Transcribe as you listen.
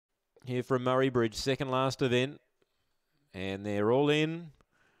here from Murray-Bridge, second last event. And they're all in.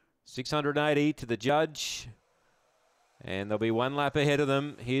 680 to the judge. And there'll be one lap ahead of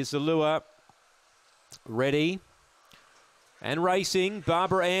them. Here's the lure. Ready. And racing.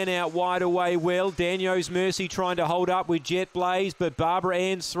 Barbara Ann out wide away well. Daniel's Mercy trying to hold up with Jet Blaze, but Barbara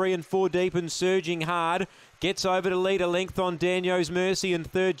Ann's 3 and 4 deep and surging hard. Gets over to lead a length on Daniel's Mercy and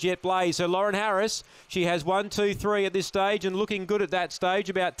third Jet Blaze. So Lauren Harris, she has 1, 2, 3 at this stage and looking good at that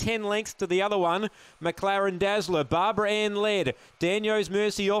stage. About 10 lengths to the other one. McLaren Dazzler. Barbara Ann led. Daniel's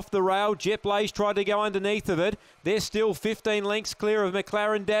Mercy off the rail. Jet Blaze tried to go underneath of it. They're still 15 lengths clear of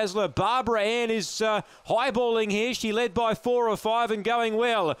McLaren Dazzler. Barbara Ann is highballing here. She led by 4 or 5 and going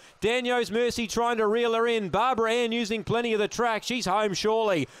well. Daniel's Mercy trying to reel her in. Barbara Ann using plenty of the track. She's home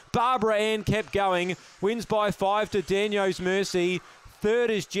surely. Barbara Ann kept going. Wins by 5 to Daniel's Mercy. Third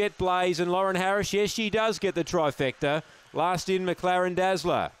is Jet Blaze and Lauren Harris. Yes, she does get the trifecta. Last in McLaren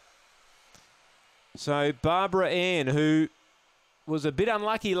Dazzler. So Barbara Ann, who was a bit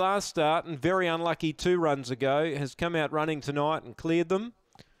unlucky last start and very unlucky 2 runs ago, has come out running tonight and cleared them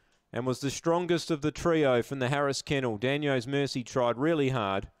and was the strongest of the trio from the Harris kennel. Daniel's Mercy tried really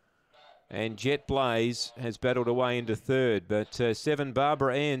hard and Jet Blaze has battled away into third. But 7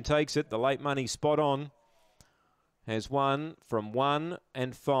 Barbara Ann takes it. The late money spot on has won from 1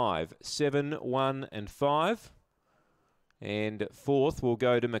 and 5. 7, 1 and 5. And fourth will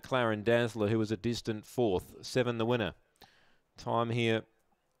go to McLaren Dazzler, who was a distant fourth. 7 the winner. Time here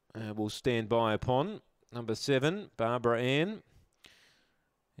we'll stand by upon. Number 7, Barbara Ann.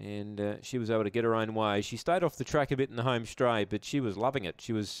 And she was able to get her own way. She stayed off the track a bit in the home straight, but she was loving it.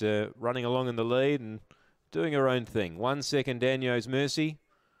 She was running along in the lead and doing her own thing. 1 second, Daniel's Mercy,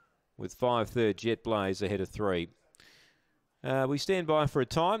 with 5 third, Jet Blaze ahead of 3. We stand by for a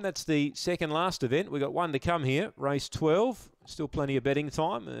time. That's the second last event. We've got one to come here, race 12. Still plenty of betting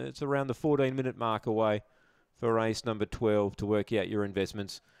time. It's around the 14-minute mark away for race number 12 to work out your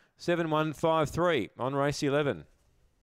investments. 7153 on race 11.